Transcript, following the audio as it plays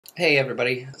Hey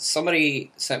everybody,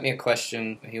 somebody sent me a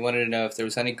question. He wanted to know if there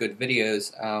was any good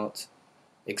videos out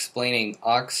explaining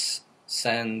aux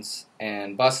sends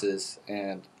and buses,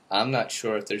 and I'm not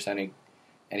sure if there's any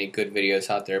good videos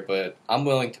out there, but I'm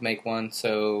willing to make one,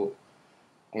 so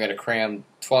I'm going to cram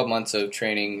 12 months of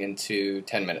training into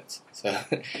 10 minutes. So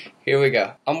here we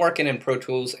go. I'm working in Pro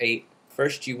Tools 8.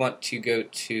 First you want to go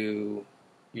to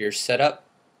your setup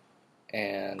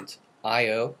and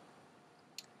I/O,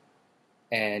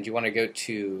 and you want to go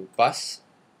to bus.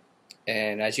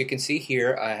 And as you can see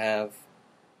here, I have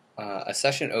a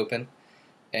session open,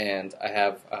 and I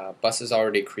have buses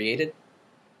already created.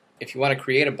 If you want to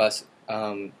create a bus,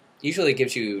 usually it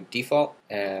gives you default,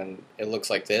 and it looks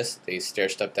like this. They stair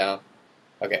step down.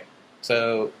 Okay,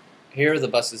 so here are the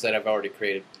buses that I've already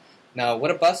created. Now, what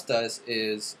a bus does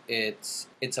is it's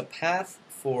a path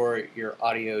for your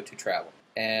audio to travel,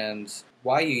 and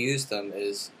why you use them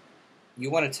is you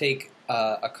want to take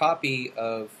a copy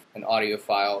of an audio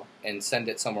file and send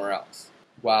it somewhere else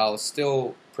while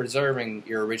still preserving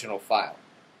your original file.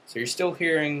 So you're still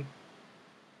hearing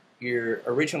your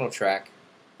original track,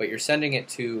 but you're sending it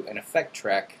to an effect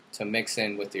track to mix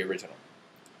in with the original.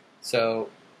 So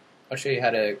I'll show you how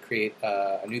to create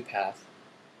a new path.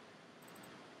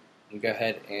 You go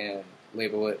ahead and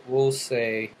label it. We'll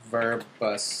say verb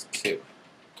bus 2,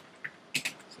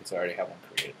 since I already have one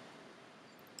created.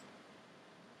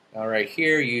 Now right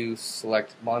here you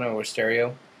select mono or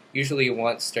stereo. Usually you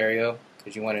want stereo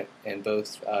because you want it in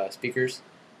both speakers,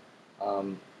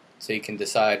 so you can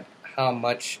decide how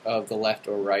much of the left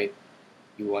or right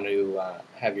you want to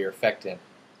have your effect in.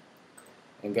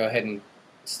 And go ahead and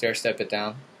stair step it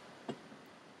down.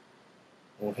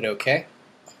 We'll hit OK.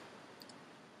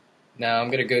 Now I'm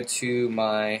going to go to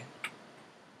my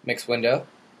mix window,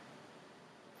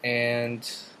 and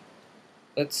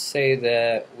let's say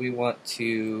that we want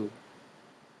to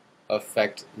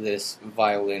affect this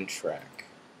violin track.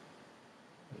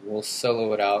 We'll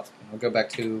solo it out. I'll go back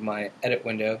to my edit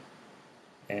window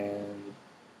and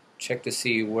check to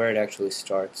see where it actually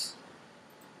starts.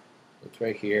 It's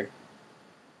right here.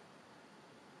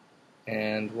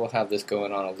 And we'll have this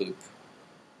going on a loop.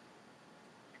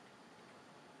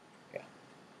 Yeah.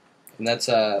 And that's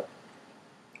a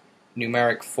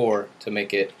numeric 4 to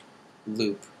make it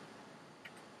loop.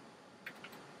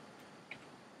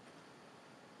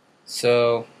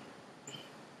 So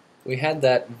we had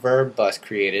that verb bus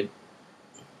created,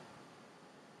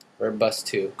 verb bus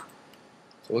 2.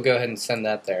 So we'll go ahead and send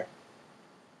that there.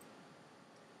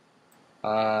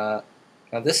 Now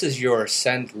this is your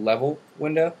send level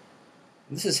window.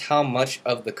 This is how much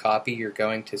of the copy you're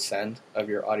going to send of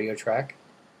your audio track.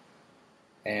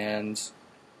 And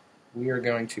we are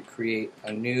going to create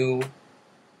a new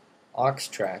aux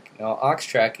track. Now aux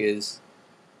track is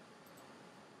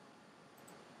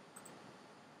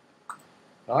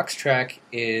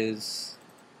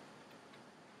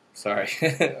sorry,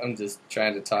 I'm just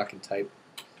trying to talk and type.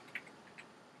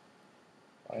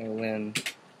 Violin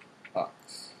aux.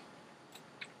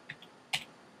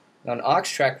 Now an aux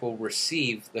track will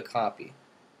receive the copy.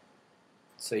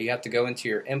 So you have to go into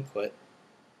your input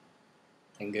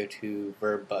and go to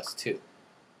verb bus 2.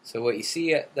 So what you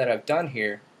see that I've done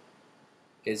here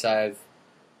is I've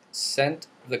sent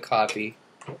the copy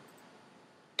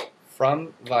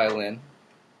from violin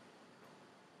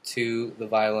to the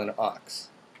violin aux.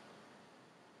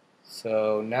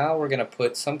 So now we're going to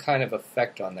put some kind of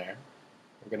effect on there.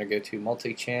 We're going to go to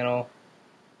multi-channel.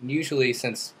 Usually,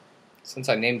 since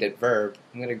I named it verb,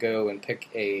 I'm going to go and pick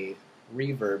a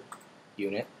reverb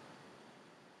unit.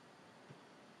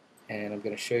 And I'm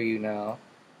going to show you now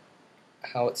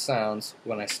how it sounds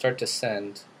when I start to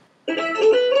send.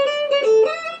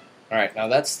 Alright, now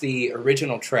that's the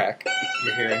original track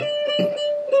you're hearing.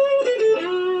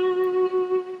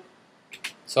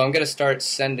 So I'm going to start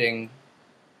sending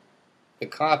the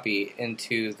copy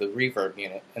into the reverb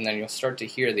unit, and then you'll start to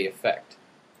hear the effect.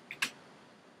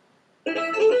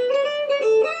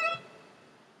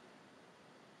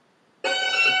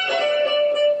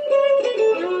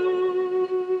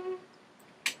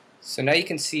 So now you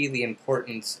can see the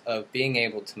importance of being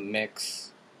able to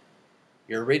mix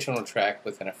your original track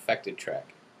with an affected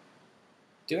track.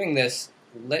 Doing this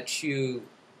lets you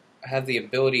have the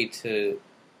ability to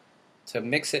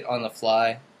mix it on the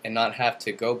fly and not have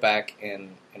to go back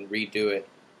and redo it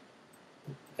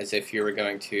as if you were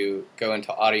going to go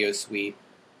into Audio Suite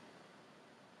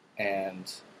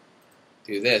and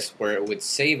do this, where it would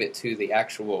save it to the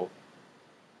actual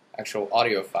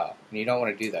audio file. And you don't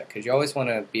want to do that because you always want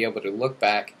to be able to look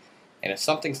back, and if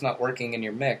something's not working in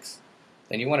your mix,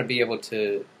 then you want to be able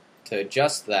to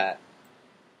adjust that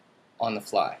on the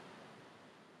fly.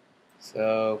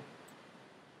 So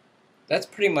that's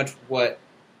pretty much what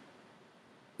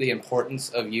the importance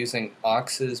of using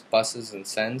auxes, buses, and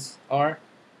sends are.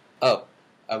 Oh,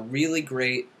 a really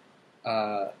great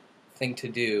thing to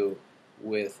do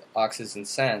with auxes and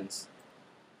sends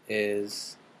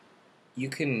is you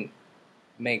can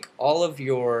make all of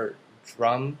your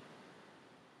drum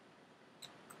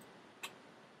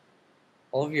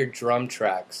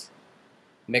tracks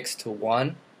mixed to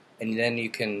one, and then you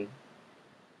can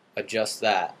adjust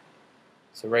that.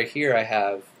 So right here I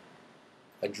have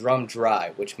a drum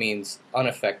dry, which means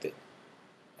unaffected,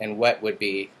 and wet would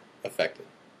be affected.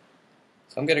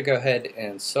 So I'm going to go ahead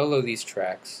and solo these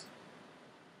tracks.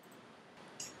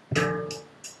 Now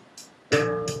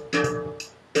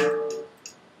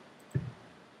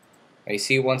you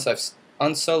see, once I've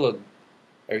unsoloed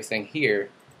everything here,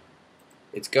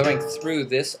 it's going through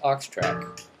this aux track.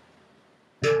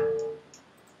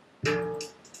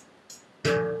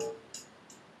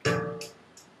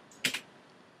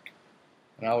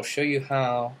 And I will show you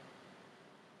how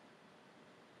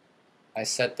I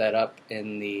set that up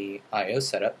in the I/O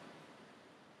setup.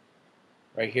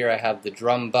 Right here I have the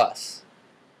drum bus.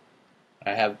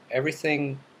 I have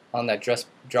everything on that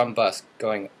drum bus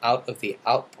going out of the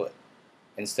output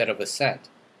instead of a send.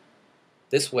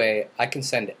 This way I can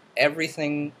send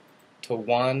everything to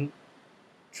one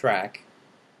track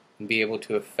and be able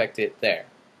to affect it there.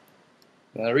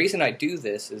 Now the reason I do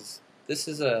this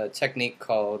is a technique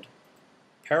called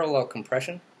parallel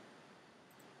compression,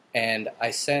 and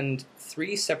I send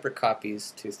 3 separate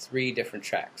copies to 3 different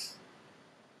tracks.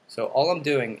 So all I'm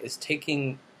doing is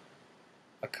taking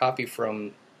a copy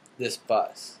from this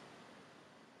bus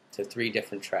to 3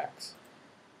 different tracks.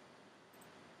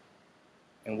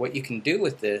 And what you can do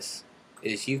with this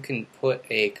is you can put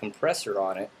a compressor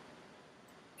on it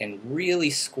and really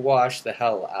squash the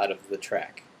hell out of the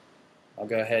track. I'll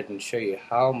go ahead and show you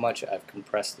how much I've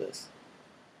compressed this.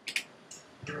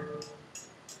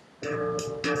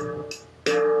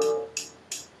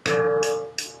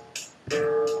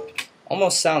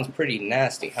 Almost sounds pretty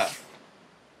nasty, huh?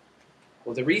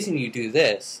 Well, the reason you do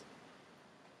this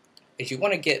is you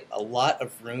want to get a lot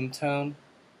of room tone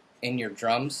in your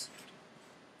drums,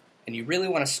 and you really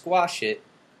want to squash it,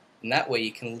 and that way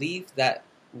you can leave that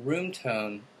room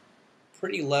tone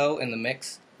pretty low in the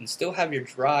mix and still have your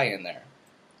dry in there.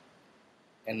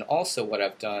 And also what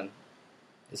I've done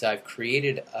is I've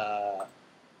created an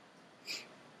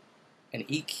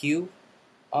EQ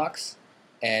aux,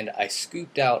 and I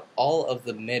scooped out all of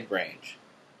the mid-range.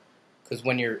 Because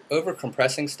when you're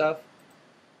over-compressing stuff,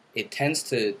 it tends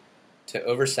to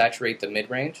oversaturate the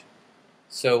mid-range.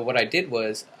 So what I did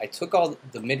was I took all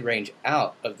the mid-range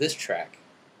out of this track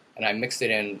and I mixed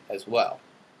it in as well.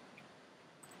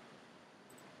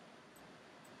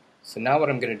 So now what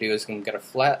I'm going to do is I'm going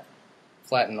to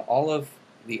flatten all of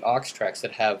the aux tracks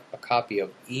that have a copy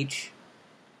of each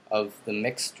of the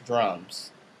mixed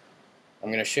drums. I'm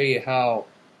going to show you how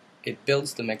it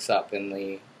builds the mix up in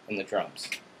the drums.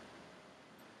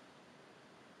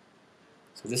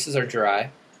 So this is our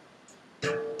dry.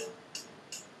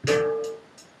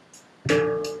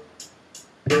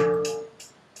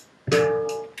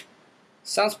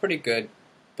 Sounds pretty good,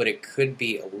 but it could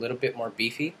be a little bit more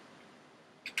beefy.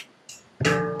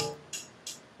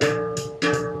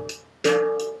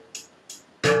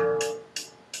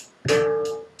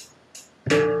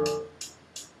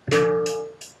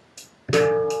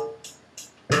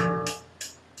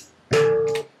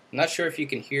 I'm not sure if you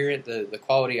can hear it, the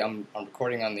quality. I'm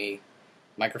recording on the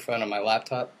microphone on my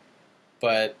laptop,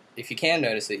 but if you can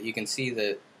notice it, you can see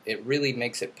that it really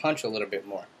makes it punch a little bit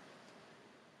more.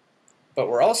 But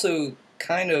we're also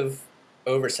kind of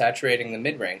oversaturating the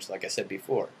mid-range, like I said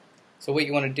before. So what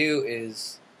you want to do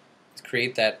is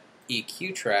create that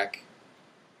EQ track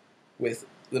with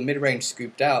the mid-range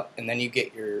scooped out, and then you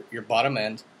get your bottom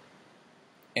end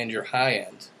and your high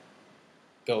end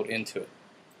built into it.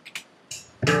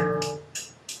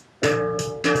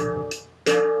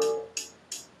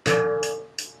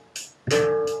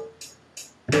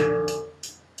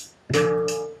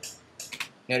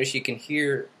 Notice you can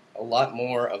hear a lot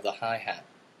more of the hi-hat.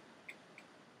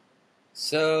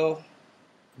 So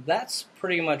that's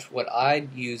pretty much what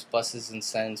I'd use buses and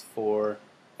sends for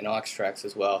in aux tracks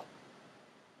as well.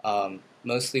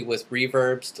 Mostly with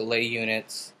reverbs, delay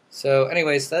units. So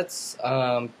anyways, that's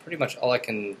pretty much all I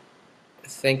can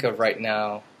think of right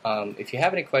now. If you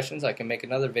have any questions, I can make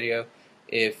another video.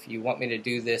 If you want me to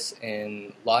do this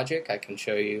in Logic, I can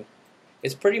show you.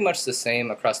 It's pretty much the same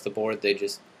across the board, they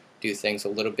just do things a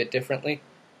little bit differently.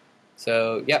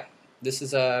 So yeah, this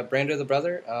is Brando the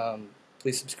Brother.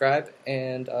 Please subscribe,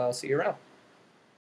 and I'll see you around.